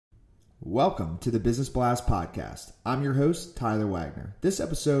Welcome to the Business Blast Podcast. I'm your host, Tyler Wagner. This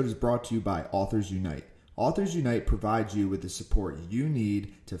episode is brought to you by Authors Unite. Authors Unite provides you with the support you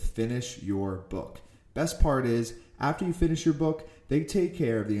need to finish your book. Best part is, after you finish your book, they take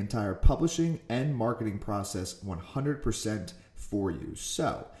care of the entire publishing and marketing process 100% for you.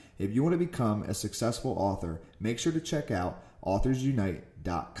 So, if you want to become a successful author, make sure to check out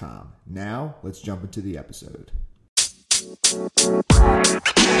authorsunite.com. Now, let's jump into the episode.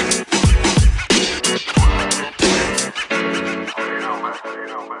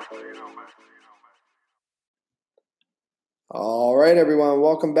 All right, everyone.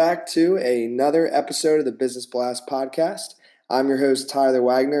 Welcome back to another episode of the Business Blast Podcast. I'm your host, Tyler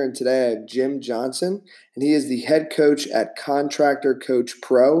Wagner, and today I have Jim Johnson, and he is the head coach at Contractor Coach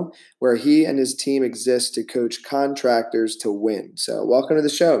Pro, where he and his team exist to coach contractors to win. So welcome to the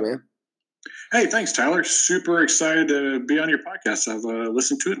show, man. Hey, thanks, Tyler. Super excited to be on your podcast. I've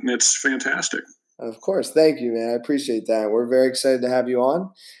listened to it, and it's fantastic. Of course. Thank you, man. I appreciate that. We're very excited to have you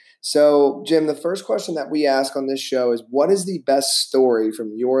on. So, Jim, the first question that we ask on this show is, what is the best story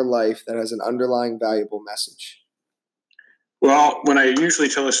from your life that has an underlying valuable message? Well, when I usually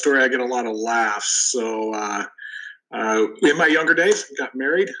tell a story, I get a lot of laughs. So in my younger days, I got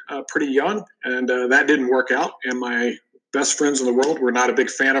married pretty young, and that didn't work out. And my best friends in the world were not a big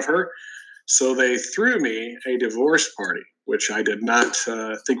fan of her. So they threw me a divorce party, which I did not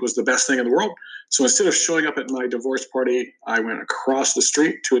think was the best thing in the world. So instead of showing up at my divorce party, I went across the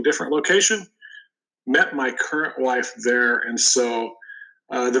street to a different location, met my current wife there. And so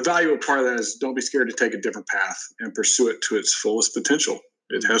the valuable part of that is don't be scared to take a different path and pursue it to its fullest potential.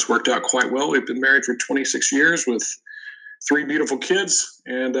 It has worked out quite well. We've been married for 26 years with 3 beautiful kids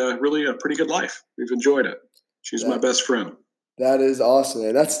and really a pretty good life. We've enjoyed it. She's my best friend. That is awesome.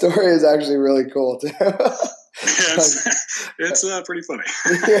 And that story is actually really cool, too. It's pretty funny.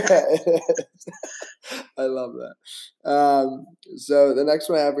 Yeah, it is. I love that. So the next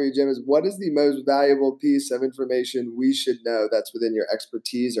one I have for you, Jim, is what is the most valuable piece of information we should know that's within your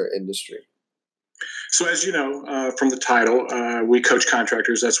expertise or industry? So as you know from the title, we coach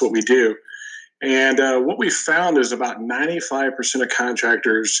contractors. That's what we do. And what we found is about 95% of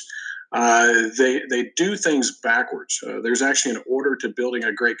contractors they do things backwards. There's actually an order to building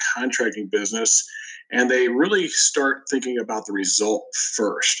a great contracting business, and they really start thinking about the result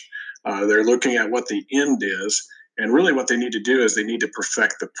first. They're looking at what the end is, and really what they need to do is they need to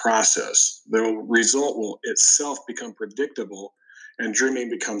perfect the process. The result will itself become predictable, and dreaming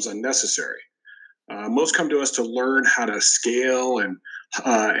becomes unnecessary. Most come to us to learn how to scale, and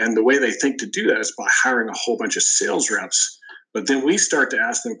the way they think to do that is by hiring a whole bunch of sales reps. But then we start to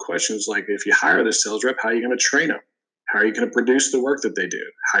ask them questions like, if you hire the sales rep, how are you going to train them? How are you going to produce the work that they do?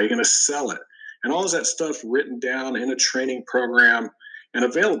 How are you going to sell it? And all of that stuff written down in a training program and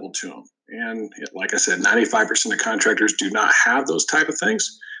available to them. And like I said, 95% of contractors do not have those type of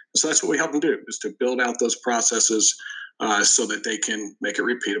things. So that's what we help them do, is to build out those processes so that they can make it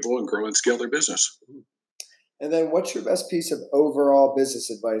repeatable and grow and scale their business. And then what's your best piece of overall business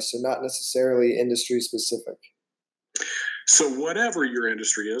advice? So not necessarily industry specific. So whatever your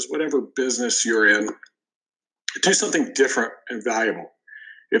industry is, whatever business you're in, do something different and valuable.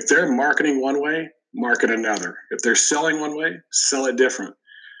 If they're marketing one way, market another. If they're selling one way, sell it different.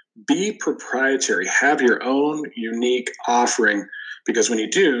 Be proprietary. Have your own unique offering, because when you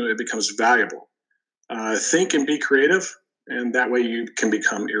do, it becomes valuable. Think and be creative, and that way you can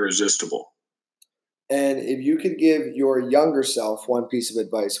become irresistible. And if you could give your younger self one piece of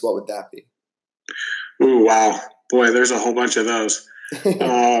advice, what would that be? Ooh, wow. Boy, there's a whole bunch of those.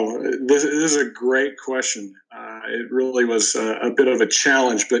 This is a great question. It really was a bit of a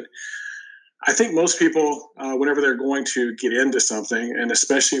challenge, but I think most people, whenever they're going to get into something, and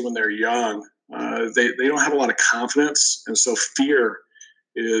especially when they're young, they don't have a lot of confidence. And so fear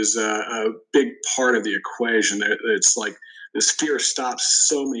is a big part of the equation. It's like this fear stops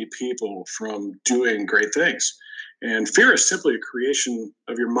so many people from doing great things. And fear is simply a creation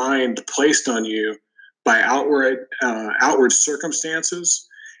of your mind placed on you by outward circumstances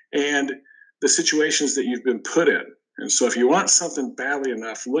and the situations that you've been put in. And so if you want something badly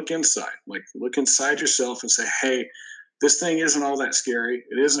enough, look inside yourself and say, hey, this thing isn't all that scary.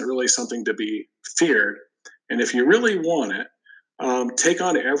 It isn't really something to be feared. And if you really want it, take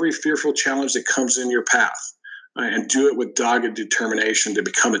on every fearful challenge that comes in your path and do it with dogged determination to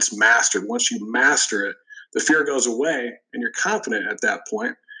become its master. Once you master it, the fear goes away and you're confident at that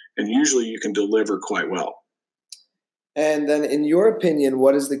point. And usually you can deliver quite well. And then in your opinion,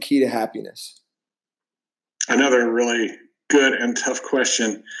 what is the key to happiness? Another really good and tough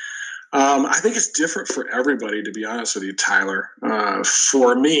question. I think it's different for everybody, to be honest with you, Tyler.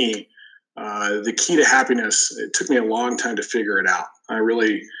 For me, the key to happiness, it took me a long time to figure it out.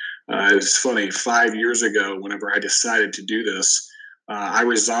 It's funny, 5 years ago, whenever I decided to do this, I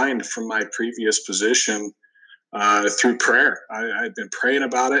resigned from my previous position through prayer. I had been praying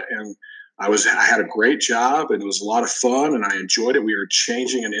about it, and I had a great job, and it was a lot of fun, and I enjoyed it. We were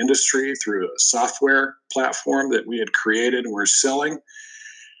changing an industry through a software platform that we had created and we're selling,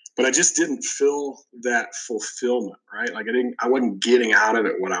 but I just didn't feel that fulfillment, right? Like I wasn't getting out of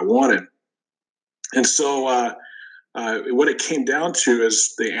it what I wanted. And so what it came down to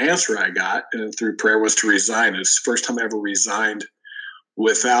is the answer I got through prayer was to resign. It's the first time I ever resigned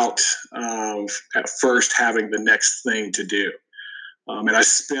without at first having the next thing to do. And I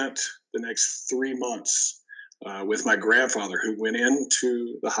spent the next 3 months with my grandfather, who went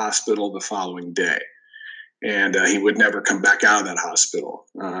into the hospital the following day. And he would never come back out of that hospital.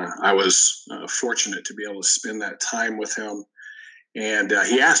 I was fortunate to be able to spend that time with him. And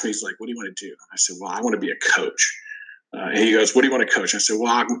he asked me, he's like, "What do you want to do?" I said, "Well, I want to be a coach." And he goes, "What do you want to coach?" I said,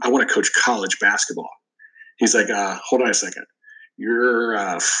 "Well, I want to coach college basketball." He's like, "Hold on a second.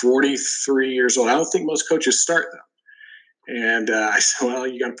 You're 43 years old. I don't think most coaches start them." And I said, "Well,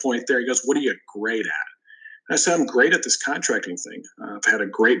 you got a point there." He goes, "What are you great at?" And I said, "I'm great at this contracting thing. I've had a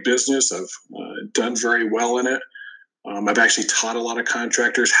great business. I've done very well in it. I've actually taught a lot of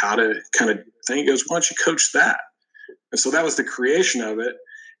contractors how to kind of think." He goes, "Why don't you coach that?" And so that was the creation of it.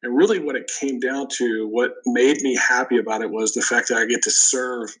 And really what it came down to, what made me happy about it, was the fact that I get to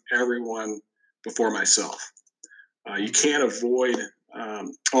serve everyone before myself. You can't avoid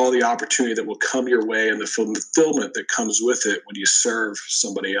all the opportunity that will come your way and the fulfillment that comes with it when you serve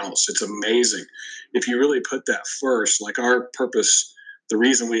somebody else. It's amazing. If you really put that first, like our purpose, the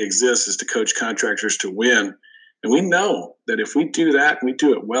reason we exist is to coach contractors to win. And we know that if we do that, and we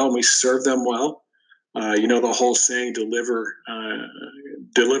do it well, and we serve them well, the whole saying, deliver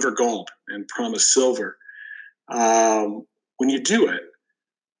gold and promise silver. When you do it,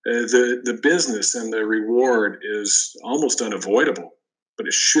 the business and the reward is almost unavoidable, but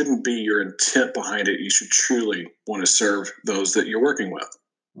it shouldn't be your intent behind it. You should truly want to serve those that you're working with.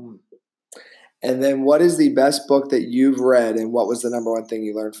 And then what is the best book that you've read, and what was the number one thing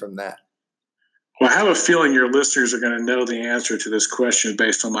you learned from that? Well, I have a feeling your listeners are going to know the answer to this question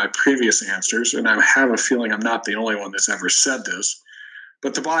based on my previous answers, and I have a feeling I'm not the only one that's ever said this,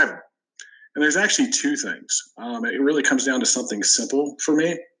 but the Bible. And there's actually two things. It really comes down to something simple for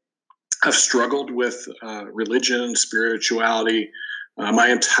me. I've struggled with religion, spirituality my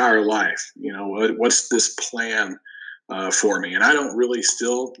entire life. What's this plan for me? And I don't really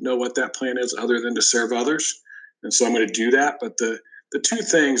still know what that plan is, other than to serve others. And so I'm going to do that. But the two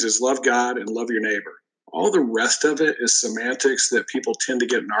things is love God and love your neighbor. All the rest of it is semantics that people tend to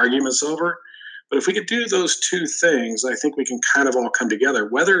get in arguments over. But if we could do those two things, I think we can kind of all come together,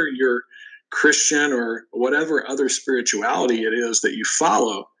 whether you're Christian or whatever other spirituality it is that you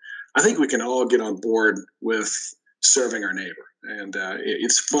follow. I think we can all get on board with serving our neighbor. And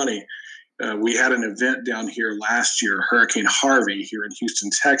it's funny. We had an event down here last year, Hurricane Harvey, here in Houston,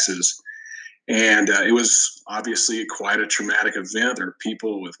 Texas. And it was obviously quite a traumatic event. There were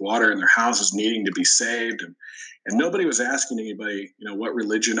people with water in their houses needing to be saved. And nobody was asking anybody, what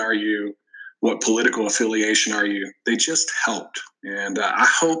religion are you? What political affiliation are you? They just helped. And I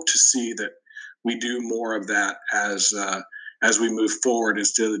hope to see that we do more of that as we move forward,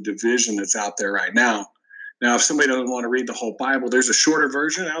 instead of the division that's out there right now. Now, if somebody doesn't want to read the whole Bible, there's a shorter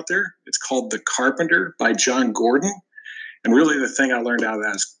version out there. It's called The Carpenter by John Gordon. And really the thing I learned out of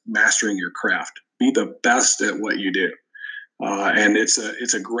that is mastering your craft. Be the best at what you do. And it's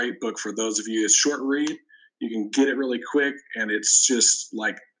a great book for those of you. It's short read. You can get it really quick. And it's just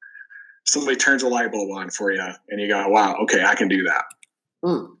like somebody turns a light bulb on for you and you go, wow, okay, I can do that.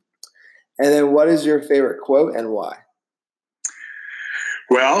 And then what is your favorite quote and why?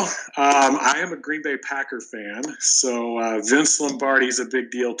 Well, I am a Green Bay Packer fan, so Vince Lombardi is a big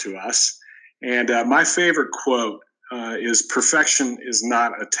deal to us. And my favorite quote is, "Perfection is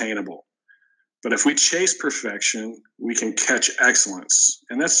not attainable. But if we chase perfection, we can catch excellence."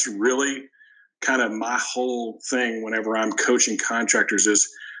 And that's really kind of my whole thing whenever I'm coaching contractors is,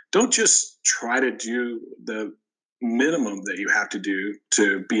 don't just try to do the minimum that you have to do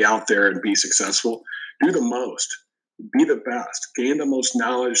to be out there and be successful. Do the most. Be the best, gain the most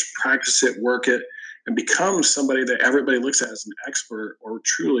knowledge, practice it, work it, and become somebody that everybody looks at as an expert or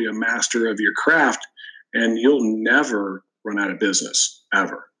truly a master of your craft, and you'll never run out of business,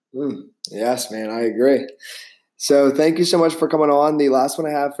 ever. Yes, man, I agree. So thank you so much for coming on. The last one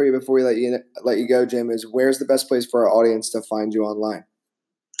I have for you before we let you go, Jim, is where's the best place for our audience to find you online?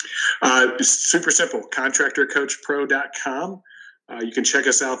 Super simple, contractorcoachpro.com. You can check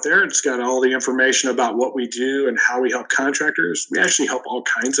us out there. It's got all the information about what we do and how we help contractors. We actually help all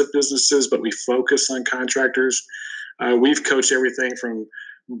kinds of businesses, but we focus on contractors. We've coached everything from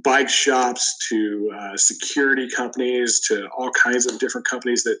bike shops to security companies to all kinds of different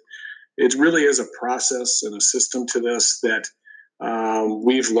companies. That it really is a process and a system to this that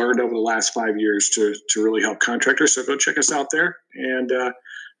we've learned over the last 5 years to really help contractors. So go check us out there and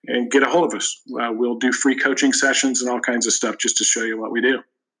get a hold of us. We'll do free coaching sessions and all kinds of stuff just to show you what we do.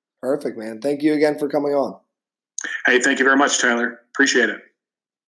 Perfect, man. Thank you again for coming on. Hey, thank you very much, Tyler. Appreciate it.